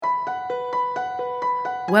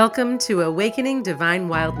Welcome to Awakening Divine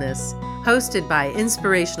Wildness, hosted by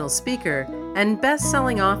inspirational speaker and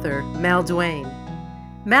best-selling author Mal Duane.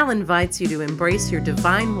 Mal invites you to embrace your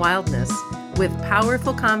divine wildness with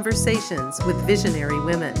powerful conversations with visionary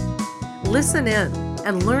women. Listen in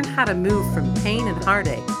and learn how to move from pain and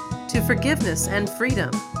heartache to forgiveness and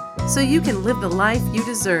freedom so you can live the life you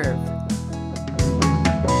deserve.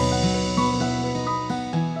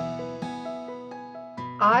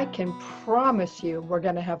 I can promise you we're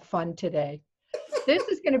going to have fun today. This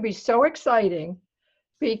is going to be so exciting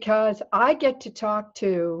because I get to talk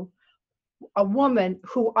to a woman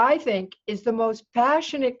who I think is the most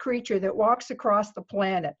passionate creature that walks across the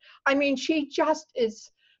planet. I mean, she just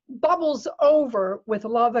bubbles over with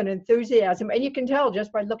love and enthusiasm. And you can tell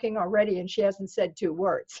just by looking already, and she hasn't said 2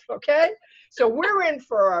 words, okay? So we're in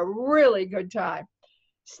for a really good time.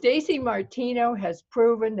 Stacey Martino has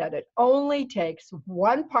proven that it only takes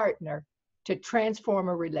one partner to transform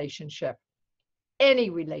a relationship,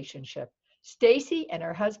 any relationship. Stacey and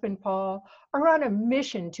her husband, Paul, are on a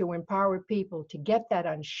mission to empower people to get that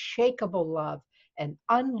unshakable love and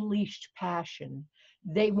unleashed passion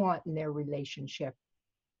they want in their relationship,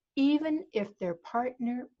 even if their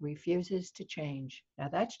partner refuses to change. Now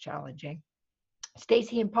that's challenging.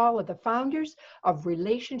 Stacey and Paul are the founders of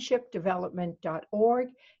relationshipdevelopment.org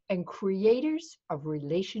and creators of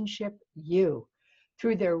Relationship U.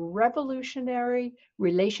 Through their revolutionary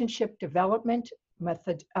relationship development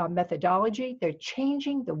methodology, they're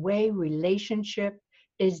changing the way relationship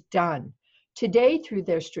is done. Today, through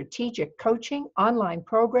their strategic coaching, online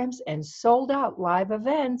programs, and sold-out live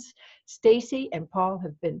events, Stacey and Paul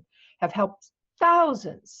have helped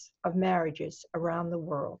thousands of marriages around the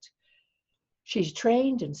world. She's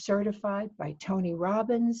trained and certified by Tony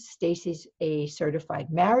Robbins. Stacey's a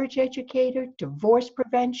certified marriage educator, divorce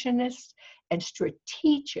preventionist, and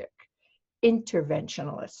strategic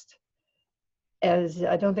interventionalist.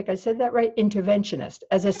 I don't think I said that right, interventionist.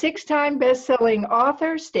 As a 6-time best-selling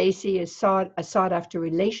author, Stacey is a sought-after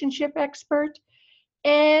relationship expert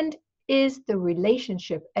and is the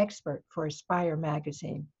relationship expert for Aspire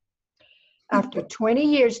magazine. After 20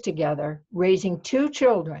 years together, raising 2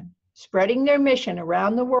 children, spreading their mission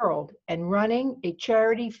around the world, and running a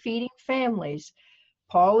charity feeding families,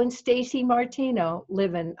 Paul and Stacey Martino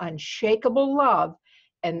live in unshakable love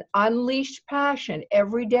and unleashed passion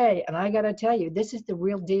every day. And I got to tell you, this is the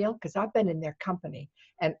real deal because I've been in their company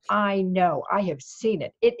and I know, I have seen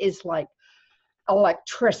it. It is like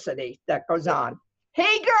electricity that goes on.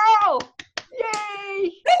 Hey, girl! Yay!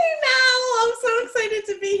 Hey, Mal! I'm so excited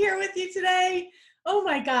to be here with you today. Oh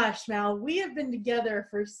my gosh, Mal, we have been together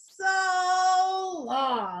for so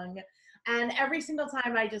long. And every single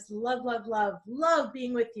time I just love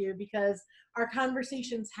being with you because our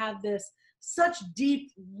conversations have this such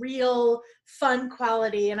deep, real, fun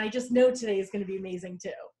quality. And I just know today is going to be amazing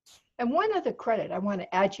too. And one other credit I want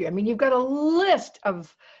to add to you. I mean, you've got a list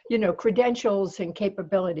of, credentials and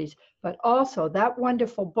capabilities, but also that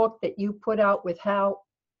wonderful book that you put out with Hal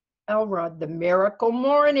Elrod, The Miracle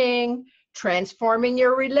Morning, Transforming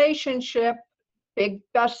Your Relationship, big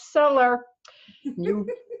bestseller. So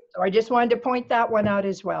I just wanted to point that one out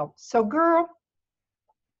as well. So girl,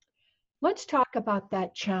 let's talk about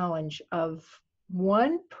that challenge of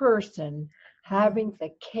one person having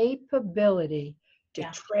the capability to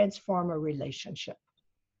transform a relationship.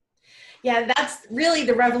 Yeah, that's really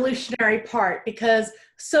the revolutionary part because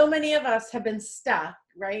so many of us have been stuck,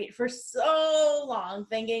 right, for so long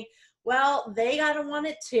thinking, well, they gotta want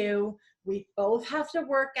it too. We both have to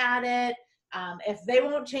work at it. If they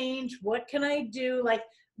won't change, what can I do? Like,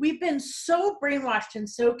 we've been so brainwashed and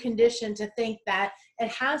so conditioned to think that it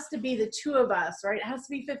has to be the 2 of us, right? It has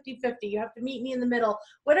to be 50-50. You have to meet me in the middle,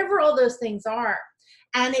 whatever all those things are.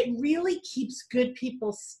 And it really keeps good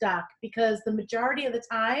people stuck because the majority of the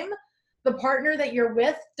time, the partner that you're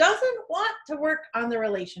with doesn't want to work on the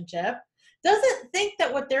relationship, doesn't think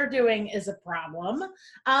that what they're doing is a problem.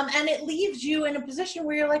 And it leaves you in a position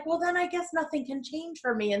where you're like, well, then I guess nothing can change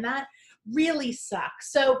for me. And that really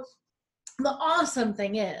sucks. So the awesome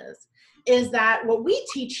thing is that what we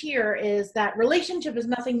teach here is that relationship is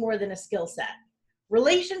nothing more than a skill set.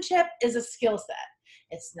 Relationship is a skill set.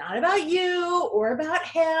 It's not about you or about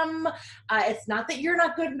him. It's not that you're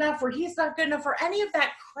not good enough or he's not good enough or any of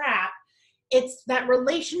that crap. It's that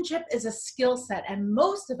relationship is a skill set. And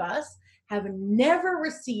most of us have never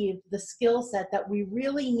received the skill set that we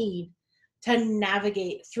really need to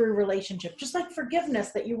navigate through relationship, just like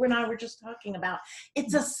forgiveness that you and I were just talking about.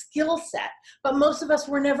 It's a skill set, but most of us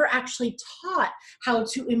were never actually taught how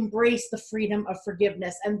to embrace the freedom of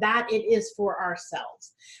forgiveness and that it is for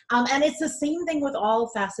ourselves. And it's the same thing with all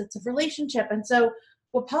facets of relationship. And so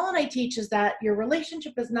what Paul and I teach is that your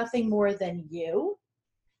relationship is nothing more than you,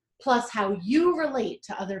 plus how you relate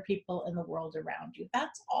to other people in the world around you.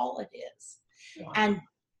 That's all it is. Wow. And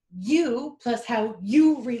you plus how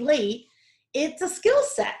you relate, it's a skill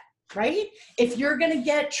set, right? If you're going to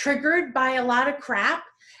get triggered by a lot of crap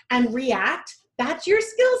and react, that's your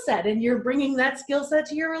skill set, and you're bringing that skill set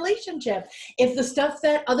to your relationship. If the stuff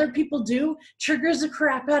that other people do triggers the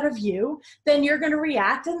crap out of you, then you're going to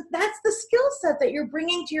react, and that's the skill set that you're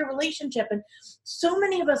bringing to your relationship. And so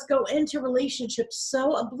many of us go into relationships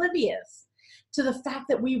so oblivious to the fact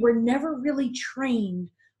that we were never really trained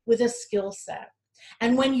with a skill set.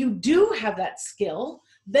 And when you do have that skill,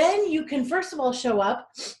 then you can first of all show up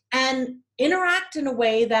and interact in a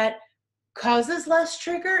way that causes less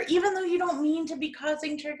trigger, even though you don't mean to be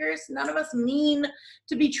causing triggers. None of us mean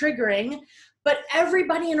to be triggering, but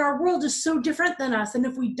everybody in our world is so different than us. And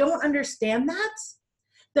if we don't understand that,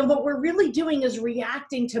 then what we're really doing is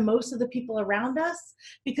reacting to most of the people around us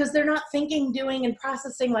because they're not thinking, doing, and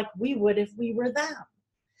processing like we would if we were them.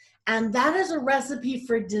 And that is a recipe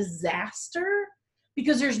for disaster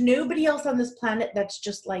because there's nobody else on this planet that's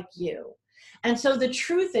just like you. And so the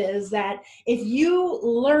truth is that if you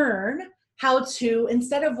learn how to,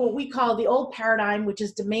 instead of what we call the old paradigm, which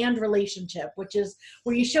is demand relationship, which is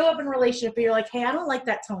where you show up in a relationship and you're like, hey, I don't like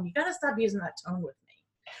that tone. You got to stop using that tone with me.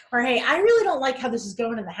 Or, hey, I really don't like how this is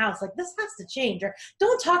going in the house. Like, this has to change. Or,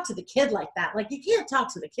 don't talk to the kid like that. Like, you can't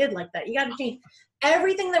talk to the kid like that. You got to change.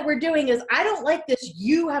 Everything that we're doing is, I don't like this.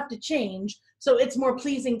 You have to change so it's more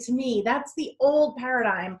pleasing to me. That's the old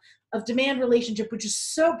paradigm of demand relationship, which is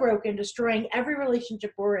so broken, destroying every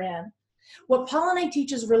relationship we're in. What Paul and I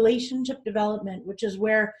teach is relationship development, which is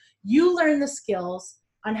where you learn the skills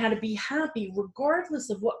on how to be happy regardless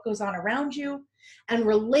of what goes on around you and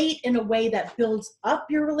relate in a way that builds up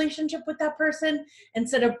your relationship with that person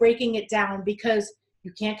instead of breaking it down, because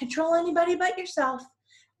you can't control anybody but yourself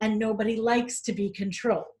and nobody likes to be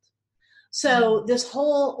controlled. So this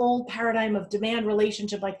whole old paradigm of demand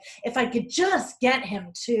relationship, like if I could just get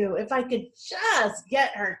him to, if I could just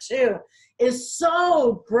get her to, is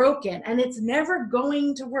so broken and it's never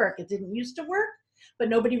going to work. It didn't used to work, but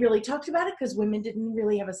nobody really talked about it because women didn't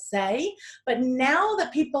really have a say. But now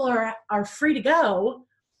that people are free to go,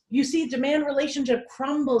 you see demand relationship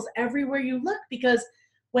crumbles everywhere you look, because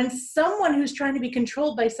when someone who's trying to be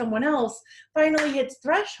controlled by someone else finally hits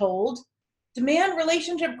threshold, demand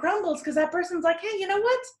relationship crumbles because that person's like, hey, you know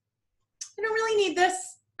what? I don't really need this.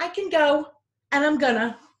 I can go, and I'm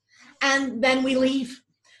gonna. And then we leave.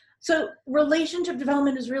 So relationship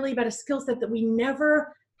development is really about a skill set that we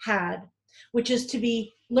never had, which is to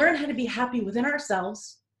learn how to be happy within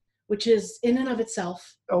ourselves, which is in and of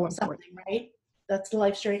itself something, right? That's the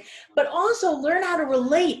life story. But also learn how to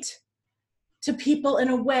relate to people in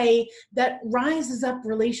a way that rises up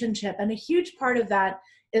relationship. And a huge part of that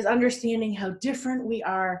is understanding how different we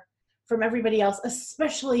are from everybody else,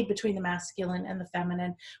 especially between the masculine and the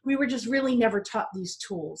feminine. We were just really never taught these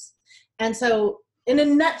tools. And so in a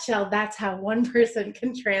nutshell, that's how one person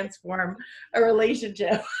can transform a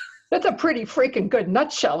relationship. That's a pretty freaking good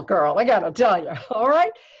nutshell, girl, I gotta tell you. All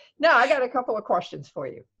right. Now I got a couple of questions for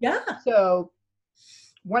you. Yeah. So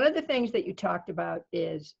one of the things that you talked about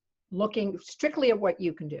is looking strictly at what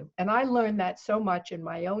you can do. And I learned that so much in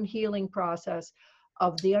my own healing process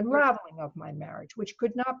of the unraveling of my marriage, which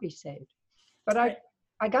could not be saved. But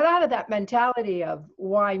I got out of that mentality of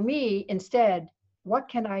why me, instead, what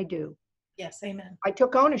can I do? Yes, amen. I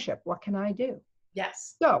took ownership. What can I do?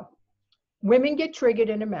 Yes. So women get triggered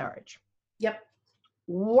in a marriage. Yep.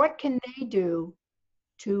 What can they do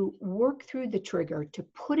to work through the trigger, to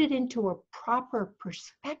put it into a proper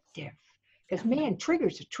perspective? Because man,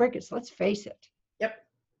 triggers are triggers, let's face it. Yep.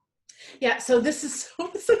 Yeah, so this is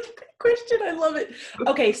such a good question. I love it.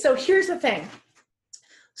 Okay, so here's the thing.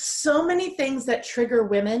 So many things that trigger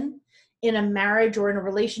women in a marriage or in a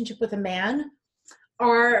relationship with a man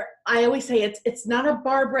are, I always say it's not a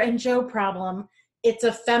Barbara and Joe problem. It's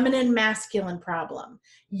a feminine masculine problem.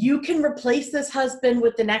 You can replace this husband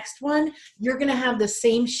with the next one. You're going to have the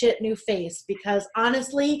same shit new face, because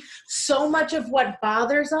honestly, so much of what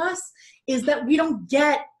bothers us is that we don't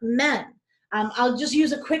get men. I'll just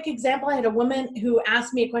use a quick example. I had a woman who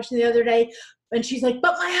asked me a question the other day, and she's like,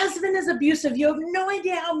 but my husband is abusive. You have no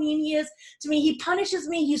idea how mean he is to me. He punishes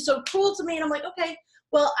me. He's so cruel to me. And I'm like, okay,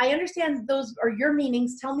 well, I understand those are your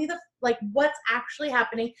meanings. Tell me like what's actually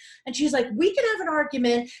happening. And she's like, we could have an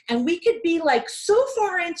argument and we could be like so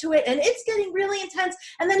far into it and it's getting really intense.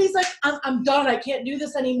 And then he's like, I'm done. I can't do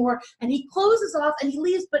this anymore. And he closes off and he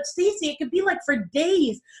leaves. But Stacey, it could be like for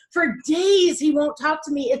days he won't talk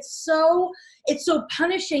to me. It's so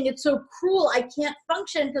punishing. It's so cruel. I can't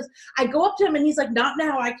function because I go up to him and he's like, not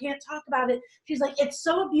now. I can't talk about it. She's like, it's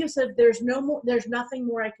so abusive. There's nothing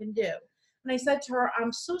more I can do. And I said to her,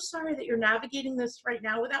 I'm so sorry that you're navigating this right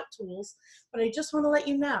now without tools, but I just want to let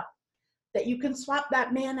you know that you can swap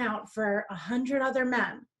that man out for 100 other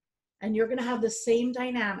men and you're going to have the same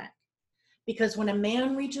dynamic. Because when a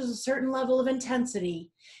man reaches a certain level of intensity,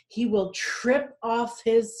 he will trip off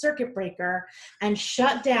his circuit breaker and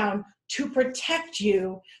shut down to protect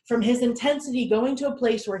you from his intensity going to a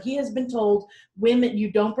place where he has been told, women,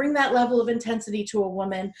 you don't bring that level of intensity to a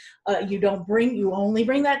woman. You only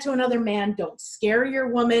bring that to another man. Don't scare your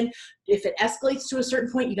woman. If it escalates to a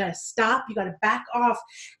certain point, you got to stop. You got to back off.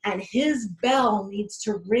 And his bell needs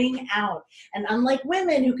to ring out. And unlike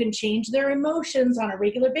women who can change their emotions on a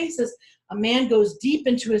regular basis, a man goes deep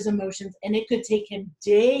into his emotions and it could take him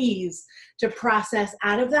days to process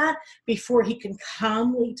out of that before he can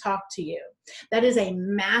calmly talk to you. That is a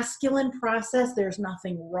masculine process. There's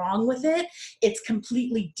nothing wrong with it. It's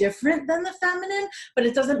completely different than the feminine, but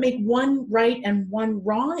it doesn't make one right and one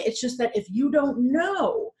wrong. It's just that if you don't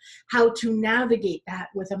know how to navigate that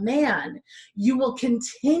with a man, you will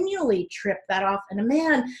continually trip that off. And a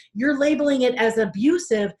man, you're labeling it as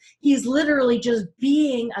abusive. He's literally just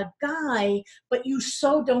being a guy, but you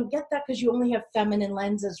so don't get that because you only have feminine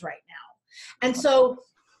lenses right now. And so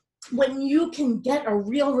when you can get a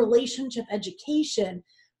real relationship education,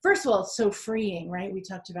 first of all, it's so freeing, right? We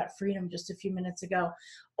talked about freedom just a few minutes ago.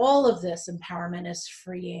 All of this empowerment is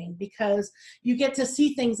freeing because you get to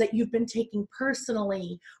see things that you've been taking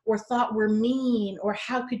personally or thought were mean, or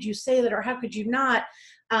how could you say that, or how could you not?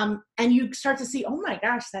 And you start to see, oh my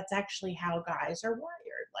gosh, that's actually how guys are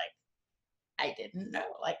wired. Like, I didn't know,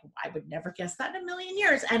 like I would never guess that in a million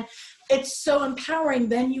years. And it's so empowering.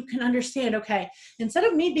 Then you can understand, okay, instead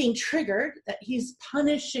of me being triggered that he's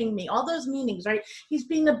punishing me, all those meanings, right? He's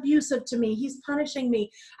being abusive to me. He's punishing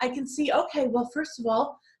me. I can see, okay, well, first of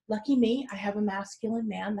all, lucky me, I have a masculine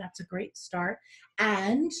man. That's a great start.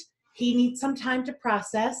 And he needs some time to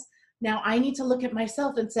process. Now I need to look at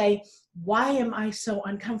myself and say, why am I so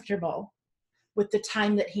uncomfortable with the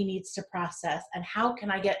time that he needs to process, and how can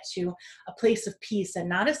I get to a place of peace and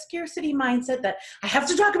not a scarcity mindset that I have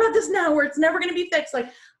to talk about this now or it's never going to be fixed, like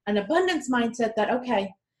an abundance mindset that, okay,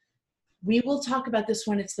 we will talk about this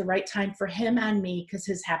when it's the right time for him and me, because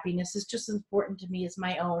his happiness is just as important to me as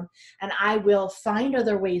my own. And I will find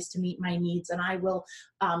other ways to meet my needs, and I will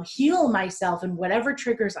heal myself and whatever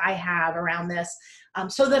triggers I have around this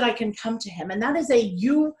so that I can come to him. And that is a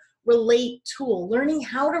you relate tool, learning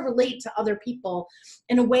how to relate to other people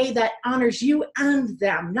in a way that honors you and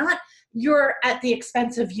them, not you're at the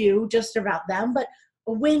expense of you, just about them, but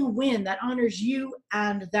a win-win that honors you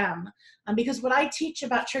and them. Because what I teach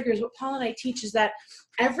about triggers, what Paul and I teach, is that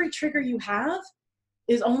every trigger you have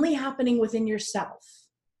is only happening within yourself.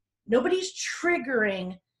 Nobody's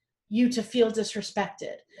triggering you to feel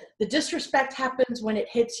disrespected. The disrespect happens when it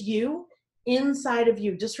hits you inside of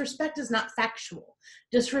you. Disrespect is not factual.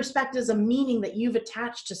 Disrespect is a meaning that you've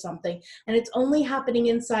attached to something, and it's only happening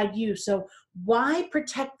inside you. So why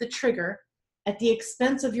protect the trigger at the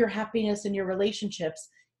expense of your happiness and your relationships?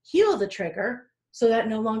 Heal the trigger so that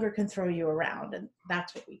no longer can throw you around. And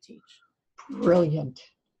that's what we teach. Brilliant.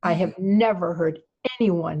 I have never heard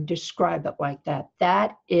anyone describe it like that.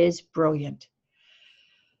 That is brilliant.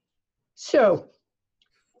 So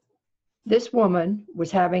this woman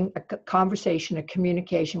was having a conversation, a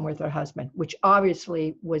communication with her husband, which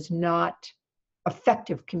obviously was not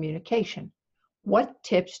effective communication. What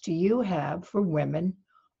tips do you have for women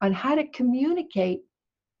on how to communicate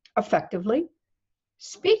effectively,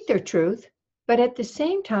 speak their truth, but at the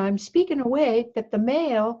same time speak in a way that the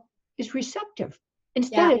male is receptive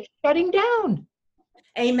instead of shutting down?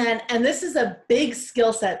 Amen. And this is a big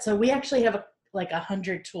skill set. So we actually have like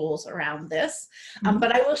 100 tools around this.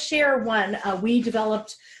 But I will share one. We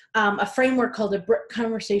developed a framework called the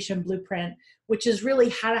Conversation Blueprint, which is really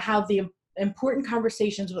how to have the important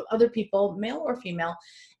conversations with other people, male or female,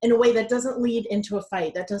 in a way that doesn't lead into a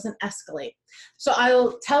fight, that doesn't escalate. So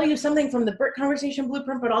I'll tell you something from the Conversation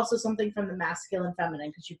Blueprint, but also something from the masculine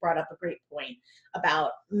feminine, because you brought up a great point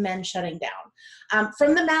about men shutting down.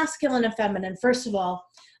 From the masculine and feminine, first of all,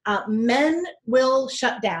 men will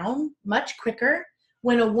shut down much quicker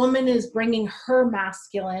when a woman is bringing her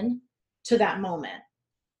masculine to that moment.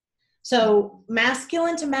 So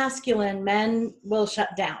masculine to masculine, men will shut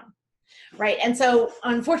down. Right. And so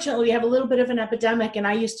unfortunately, we have a little bit of an epidemic, and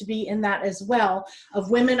I used to be in that as well, of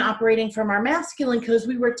women operating from our masculine, because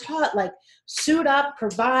we were taught, like, suit up,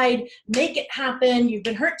 provide, make it happen. You've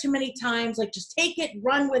been hurt too many times. Like, just take it,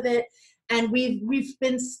 run with it. And we've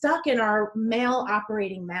been stuck in our male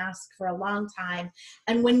operating mask for a long time.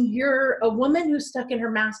 And when you're a woman who's stuck in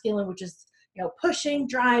her masculine, which is, pushing,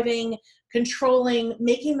 driving, controlling,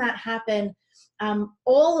 making that happen,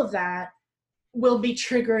 all of that will be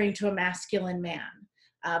triggering to a masculine man.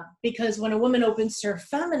 Because when a woman opens to her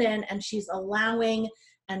feminine and she's allowing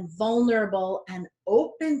and vulnerable and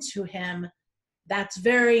open to him, that's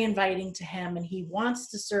very inviting to him. And he wants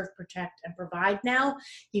to serve, protect, and provide now.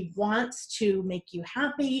 He wants to make you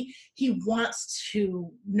happy. He wants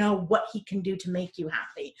to know what he can do to make you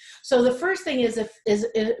happy. So the first thing is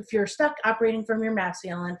if you're stuck operating from your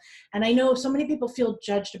masculine, and I know so many people feel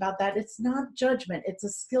judged about that. It's not judgment. It's a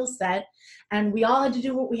skill set. And we all had to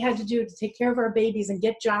do what we had to do to take care of our babies and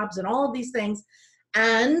get jobs and all of these things.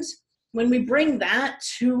 And when we bring that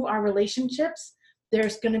to our relationships,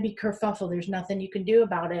 there's going to be kerfuffle. There's nothing you can do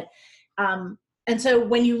about it. And so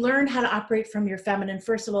when you learn how to operate from your feminine,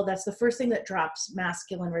 first of all, that's the first thing that drops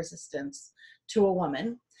masculine resistance to a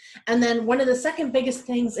woman. And then one of the second biggest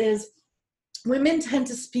things is women tend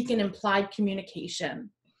to speak in implied communication,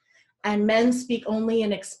 and men speak only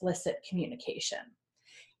in explicit communication.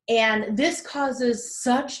 And this causes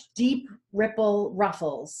such deep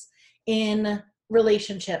ruffles in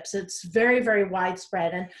relationships. It's very, very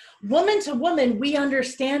widespread. And woman to woman, we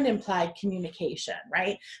understand implied communication,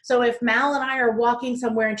 right? So if Mal and I are walking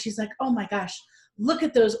somewhere and she's like, oh my gosh, look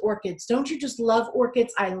at those orchids. Don't you just love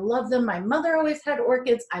orchids? I love them. My mother always had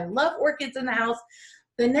orchids. I love orchids in the house.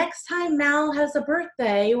 The next time Mal has a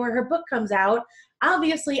birthday or her book comes out,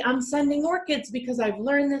 obviously I'm sending orchids because I've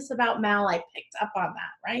learned this about Mal. I picked up on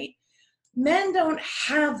that, right? Men don't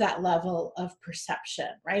have that level of perception,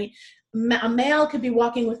 right? A male could be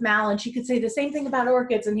walking with Mal and she could say the same thing about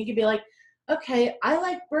orchids, and he could be like, okay, I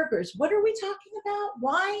like burgers. What are we talking about?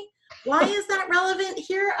 Why is that relevant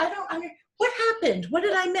here? I don't understand. What happened? What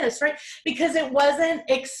did I miss, right? Because it wasn't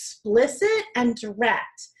explicit and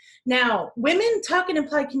direct. Now, women talk in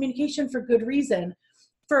implied communication for good reason.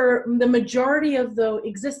 For the majority of the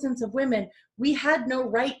existence of women, we had no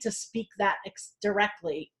right to speak that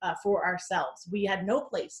directly for ourselves. We had no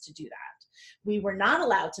place to do that. We were not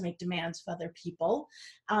allowed to make demands of other people.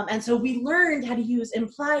 And so we learned how to use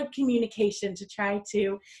implied communication to try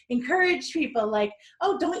to encourage people, like,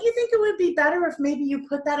 oh, don't you think it would be better if maybe you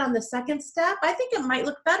put that on the second step? I think it might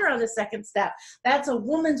look better on the second step. That's a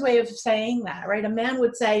woman's way of saying that, right? A man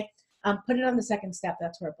would say, put it on the second step.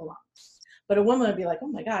 That's where it belongs. But a woman would be like, oh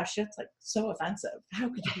my gosh, that's like so offensive. How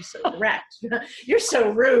could you be so direct? You're so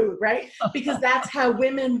rude, right? Because that's how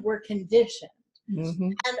women were conditioned. Mm-hmm.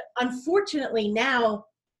 And unfortunately now,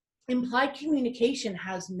 implied communication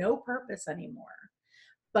has no purpose anymore.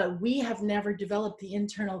 But we have never developed the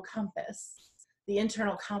internal compass, the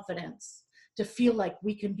internal confidence to feel like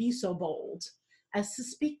we can be so bold as to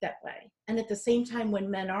speak that way. And at the same time,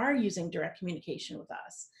 when men are using direct communication with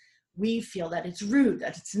us, we feel that it's rude,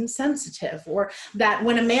 that it's insensitive, or that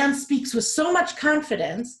when a man speaks with so much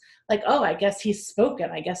confidence, like, oh, I guess he's spoken.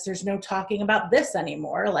 I guess there's no talking about this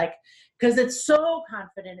anymore. Like, because it's so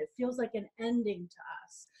confident, it feels like an ending to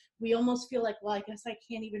us. We almost feel like, well, I guess I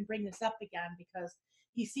can't even bring this up again because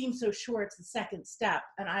he seems so sure it's the second step.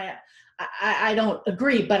 And I don't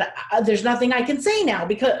agree, but there's nothing I can say now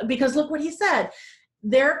because look what he said.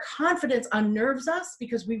 Their confidence unnerves us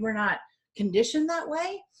because we were not conditioned that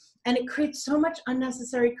way. And it creates so much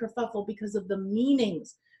unnecessary kerfuffle because of the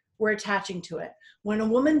meanings we're attaching to it. When a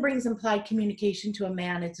woman brings implied communication to a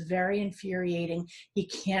man, it's very infuriating. He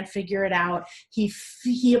can't figure it out.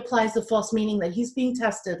 He applies the false meaning that he's being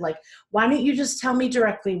tested. Like, why don't you just tell me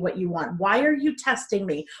directly what you want? Why are you testing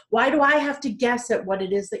me? Why do I have to guess at what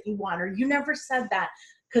it is that you want? Or you never said that.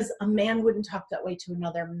 Because a man wouldn't talk that way to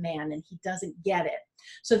another man, and he doesn't get it.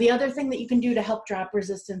 So the other thing that you can do to help drop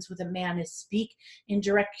resistance with a man is speak in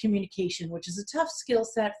direct communication, which is a tough skill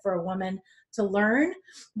set for a woman to learn.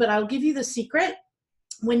 But I'll give you the secret.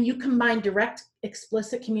 When you combine direct,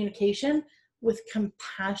 explicit communication with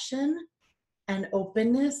compassion and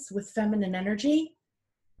openness with feminine energy,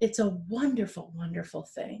 it's a wonderful, wonderful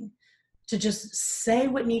thing to just say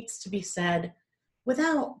what needs to be said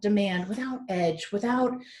without demand, without edge,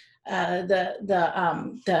 without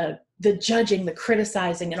the judging, the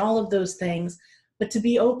criticizing, and all of those things, but to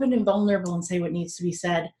be open and vulnerable and say what needs to be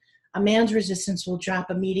said. A man's resistance will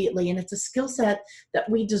drop immediately, and it's a skill set that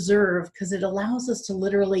we deserve because it allows us to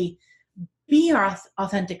literally be our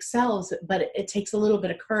authentic selves, but it takes a little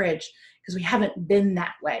bit of courage because we haven't been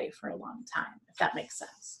that way for a long time, if that makes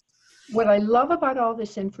sense. What I love about all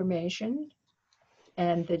this information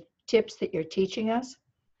and the tips that you're teaching us,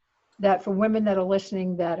 that for women that are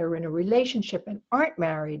listening that are in a relationship and aren't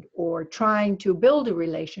married or trying to build a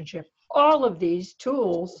relationship, all of these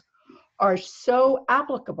tools are so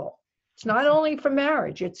applicable. It's not only for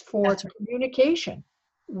marriage, it's for That's right. communication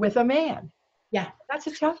with a man. Yeah. That's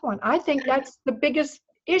a tough one. I think that's the biggest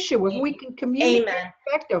issue, if we can communicate Amen.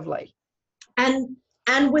 effectively.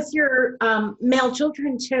 And with your male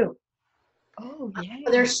children too. Oh, yeah.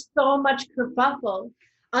 There's so much kerfuffle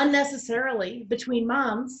unnecessarily between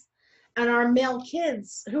moms and our male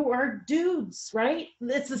kids who are dudes, right?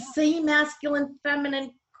 It's the same masculine,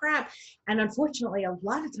 feminine crap. And unfortunately, a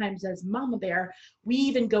lot of times as mama bear, we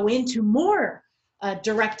even go into more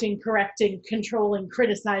directing, correcting, controlling,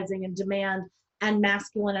 criticizing, and demand and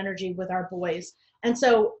masculine energy with our boys. And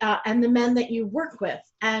so, and the men that you work with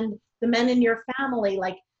and the men in your family,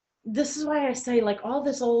 like, this is why I say, like, all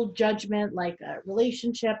this old judgment, like a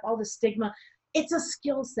relationship, all the stigma, it's a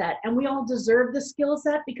skill set, and we all deserve the skill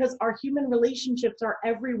set because our human relationships are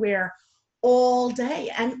everywhere all day.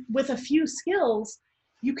 And with a few skills,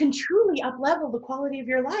 you can truly up-level the quality of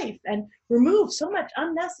your life and remove so much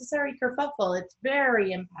unnecessary kerfuffle. It's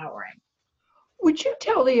very empowering. Would you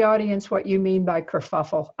tell the audience what you mean by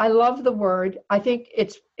kerfuffle? I love the word. I think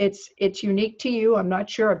it's unique to you. I'm not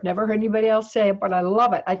sure. I've never heard anybody else say it, but I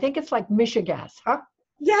love it. I think it's like Michigas, huh?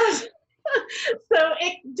 Yes. So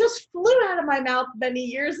it just flew out of my mouth many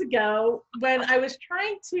years ago when I was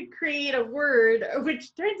trying to create a word,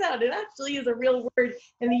 which turns out it actually is a real word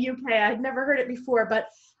in the UK. I had never heard it before, but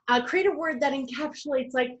create a word that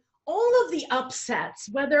encapsulates like all of the upsets,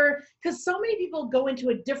 whether, because so many people go into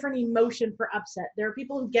a different emotion for upset. There are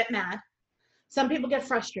people who get mad. Some people get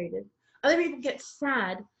frustrated. Other people get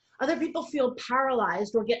sad. Other people feel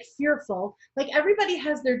paralyzed or get fearful. Like, everybody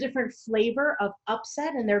has their different flavor of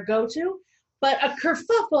upset and their go-to, but a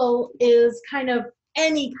kerfuffle is kind of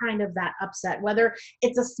any kind of that upset, whether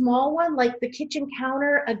it's a small one, like the kitchen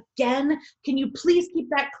counter, again, can you please keep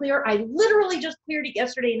that clear? I literally just cleared it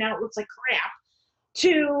yesterday, now it looks like crap,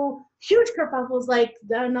 to huge kerfuffles like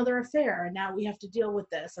another affair, and now we have to deal with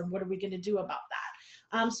this, and what are we gonna do about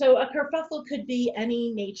that? So a kerfuffle could be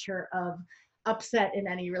any nature of upset in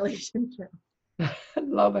any relationship.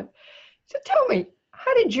 Love it. So tell me,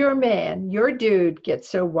 how did your man, your dude, get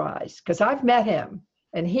so wise? Because I've met him,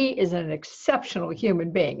 and he is an exceptional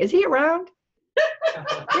human being. Is he around?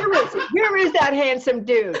 Where is that handsome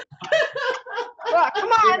dude? Well,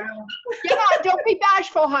 come on. Come on, don't be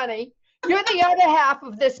bashful, honey. You're the other half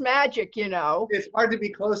of this magic, you know. It's hard to be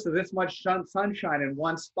close to this much sunshine in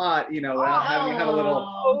one spot, you know, without having had a little.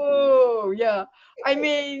 Oh, yeah. I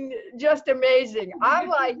mean, just amazing. I'm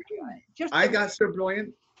like, just I got so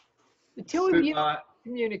brilliant. the two of you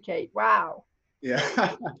communicate. Wow.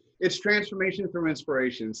 Yeah, it's transformation from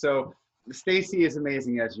inspiration. So Stacy is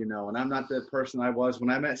amazing, as you know, and I'm not the person I was when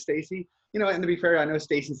I met Stacy. You know, and to be fair, I know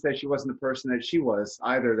Stacy said she wasn't the person that she was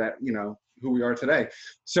either, that, you know, who we are today.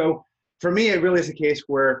 So for me, it really is a case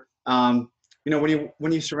where, you know,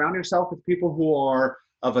 when you surround yourself with people who are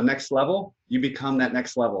of a next level, you become that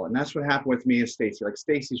next level. And that's what happened with me and Stacy. Like,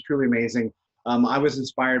 Stacy's truly amazing. I was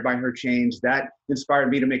inspired by her change. That inspired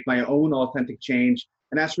me to make my own authentic change.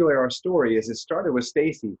 And that's really our story. Is it started with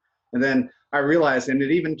Stacy. And then I realized, and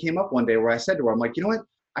it even came up one day where I said to her, I'm like, you know what?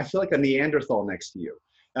 I feel like a Neanderthal next to you.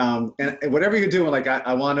 And whatever you're doing, like,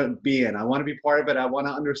 I want to be in. I want to be part of it. I want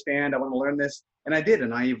to understand. I want to learn this. And I did,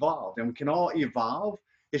 and I evolved. And we can all evolve.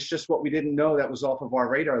 It's just what we didn't know that was off of our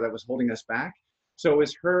radar that was holding us back. So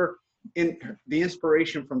it's the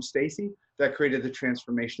inspiration from Stacy that created the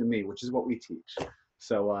transformation in me, which is what we teach.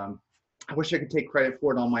 So I wish I could take credit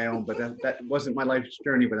for it on my own, but that wasn't my life's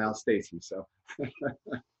journey without Stacy. So.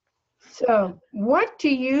 So what do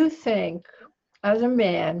you think, as a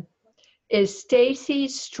man, is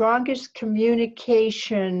Stacy's strongest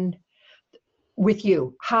communication with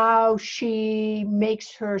you? How she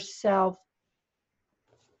makes herself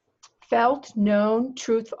felt, known,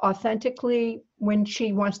 truth authentically when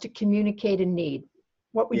she wants to communicate a need?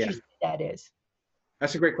 What would you say that is?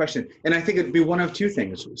 That's a great question. And I think it'd be one of two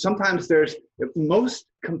things. Sometimes most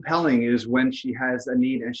compelling is when she has a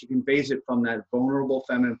need and she conveys it from that vulnerable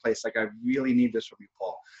feminine place. Like, I really need this from you,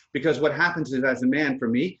 Paul. Because what happens is, as a man, for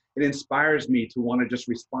me, it inspires me to want to just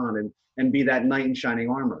respond and be that knight in shining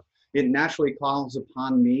armor. It naturally calls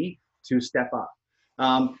upon me to step up.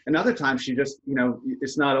 And other times she just, you know,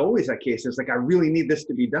 it's not always that case. It's like, I really need this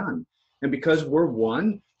to be done. And because we're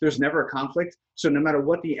one, there's never a conflict. So no matter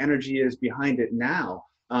what the energy is behind it now,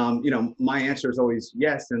 my answer is always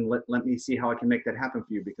yes, and let me see how I can make that happen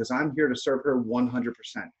for you, because I'm here to serve her 100%.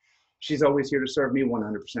 She's always here to serve me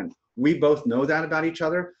 100%. We both know that about each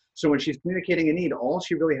other. So when she's communicating a need, all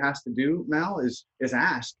she really has to do, Mal, is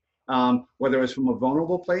ask, whether it's from a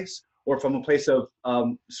vulnerable place or from a place of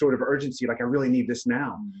sort of urgency, like I really need this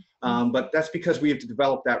now. But that's because we have to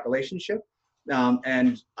develop that relationship.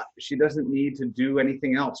 And she doesn't need to do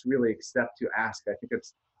anything else really except to ask. I think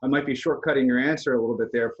I might be shortcutting your answer a little bit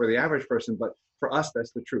there for the average person, but for us,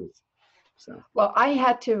 that's the truth. So. Well, I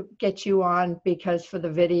had to get you on because for the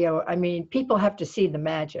video, I mean, people have to see the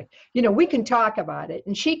magic. We can talk about it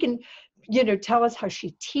and she can, tell us how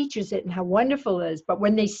she teaches it and how wonderful it is. But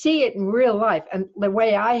when they see it in real life, and the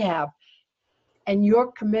way I have, and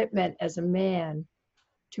your commitment as a man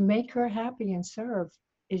to make her happy and serve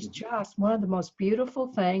is just one of the most beautiful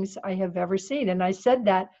things I have ever seen. And I said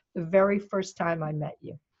that the very first time I met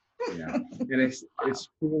you. Yeah, and it's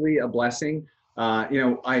truly a blessing.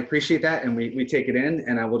 I appreciate that, and we take it in,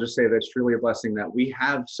 and I will just say that it's truly a blessing that we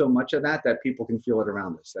have so much of that people can feel it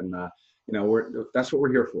around us. And that's what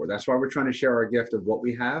we're here for. That's why we're trying to share our gift of what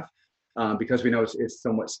we have, because we know it's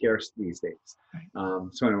somewhat scarce these days.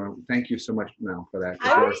 So anyway, thank you so much, Mel, for that.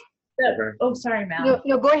 Sorry, Mel.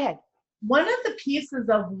 No, go ahead. One of the pieces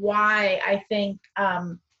of why I think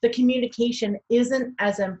the communication isn't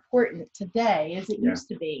as important today as it used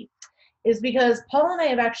to be is because Paul and I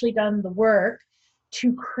have actually done the work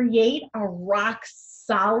to create a rock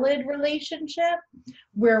solid relationship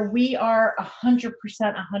where we are 100%,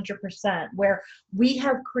 where we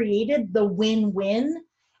have created the win-win,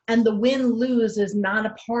 and the win-lose is not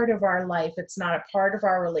a part of our life. It's not a part of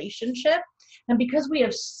our relationship. And because we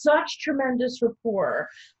have such tremendous rapport,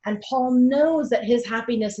 and Paul knows that his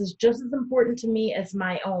happiness is just as important to me as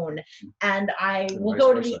my own, and I will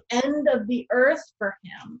go to the end of the earth for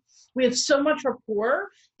him. We have so much rapport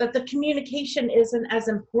that the communication isn't as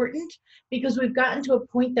important, because we've gotten to a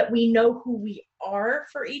point that we know who we are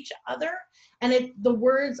for each other. And the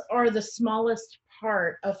words are the smallest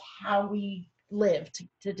part of how we live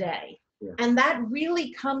today. Yeah. And that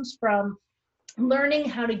really comes from learning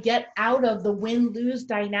how to get out of the win-lose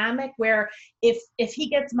dynamic, where if he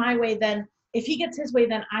gets my way, then if he gets his way,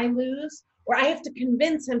 then I lose, or I have to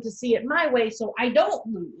convince him to see it my way so I don't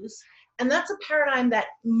lose. And that's a paradigm that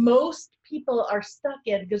most people are stuck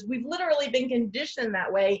in, because we've literally been conditioned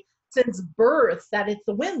that way since birth, that it's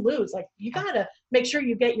the win-lose. Like, you got to make sure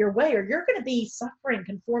you get your way, or you're going to be suffering,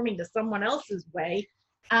 conforming to someone else's way.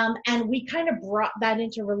 And we kind of brought that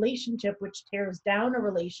into relationship, which tears down a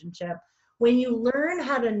relationship. When you learn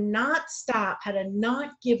how to not stop, how to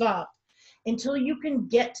not give up until you can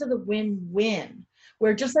get to the win-win,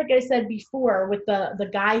 where, just like I said before, with the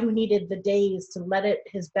guy who needed the days to let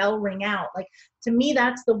his bell ring out, like, to me,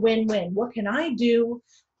 that's the win-win. What can I do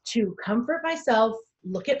to comfort myself?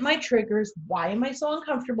 Look at my triggers. Why am I so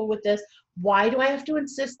uncomfortable with this? Why do I have to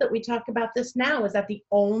insist that we talk about this now? Is that the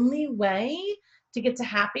only way to get to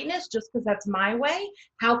happiness, just because that's my way?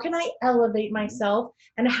 How can I elevate myself?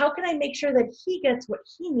 And how can I make sure that he gets what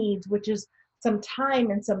he needs, which is some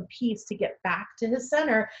time and some peace to get back to his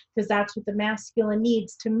center, because that's what the masculine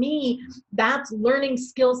needs. To me, that's learning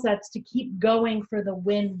skill sets to keep going for the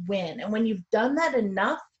win-win. And when you've done that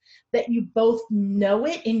enough that you both know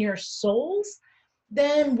it in your souls,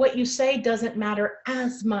 then what you say doesn't matter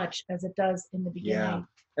as much as it does in the beginning. Yeah.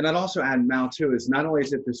 And I'd also add, Mal, too, is not only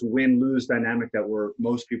is it this win-lose dynamic that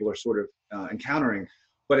most people are sort of encountering,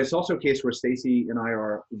 but it's also a case where Stacy and I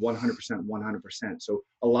are 100%. So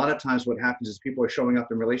a lot of times what happens is people are showing up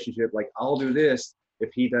in relationship like, I'll do this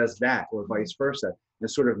if he does that, or vice versa, and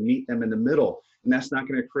sort of meet them in the middle. And that's not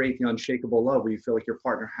going to create the unshakable love where you feel like your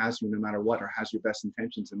partner has you no matter what, or has your best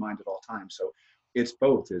intentions in mind at all times. So it's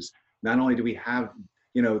both. Is not only do we have,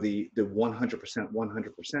 the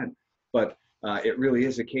 100%, but it really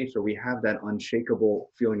is a case where we have that unshakable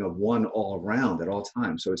feeling of one all around at all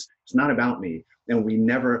times. So it's not about me, and we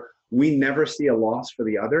never see a loss for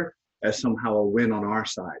the other as somehow a win on our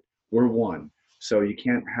side. We're one, so you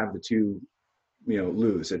can't have the two,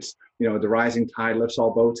 lose. It's the rising tide lifts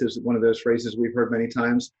all boats is one of those phrases we've heard many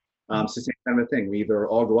times. It's the same kind of a thing. We either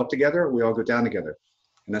all go up together, or we all go down together,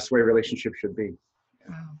 and that's the way a relationship should be.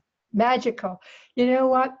 Wow. Magical. You know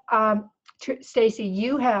what? Stacy,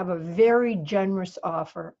 you have a very generous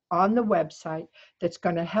offer on the website that's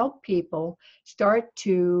going to help people start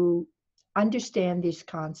to understand these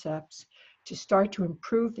concepts, to start to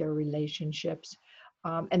improve their relationships.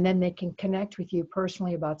 And then they can connect with you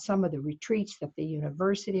personally about some of the retreats that the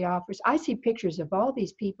university offers. I see pictures of all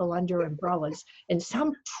these people under umbrellas in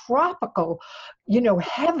some tropical,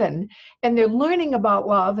 heaven, and they're learning about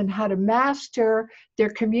love and how to master their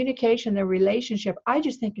communication, their relationship. I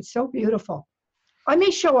just think it's so beautiful. I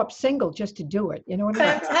may show up single just to do it. You know what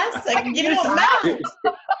I mean? Fantastic. You don't know.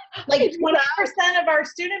 Like 20% of our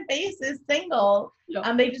student base is single.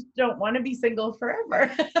 Yeah. They just don't want to be single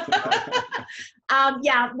forever.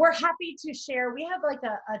 Yeah, we're happy to share. We have like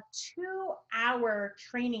a 2-hour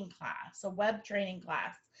training class, a web training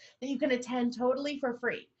class that you can attend totally for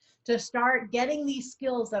free to start getting these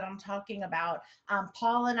skills that I'm talking about.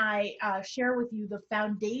 Paul and I share with you the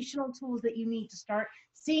foundational tools that you need to start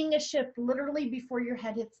seeing a shift literally before your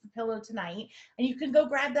head hits the pillow tonight. And you can go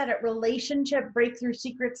grab that at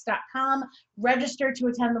relationshipbreakthroughsecrets.com. Register to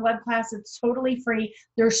attend the web class. It's totally free.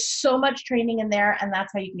 There's so much training in there, and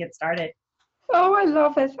that's how you can get started. Oh, I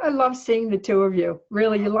love it. I love seeing the two of you.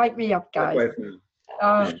 Really, you light me up, guys.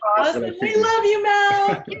 Awesome. We love you, Mel.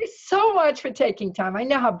 Thank you so much for taking time. I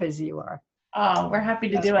know how busy you are. Oh, we're happy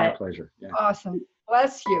to do My it. pleasure. Yeah. Awesome.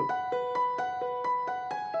 Bless you.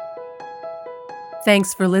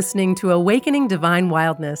 Thanks for listening to Awakening Divine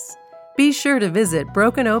Wildness. Be sure to visit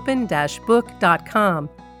brokenopen-book.com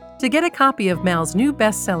to get a copy of Mal's new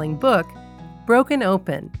best-selling book, Broken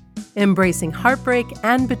Open: Embracing Heartbreak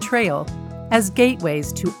and Betrayal as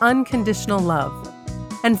Gateways to Unconditional Love.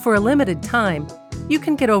 And for a limited time, you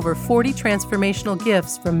can get over 40 transformational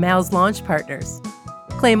gifts from Mal's launch partners.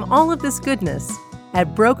 Claim all of this goodness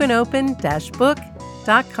at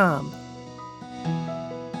brokenopen-book.com.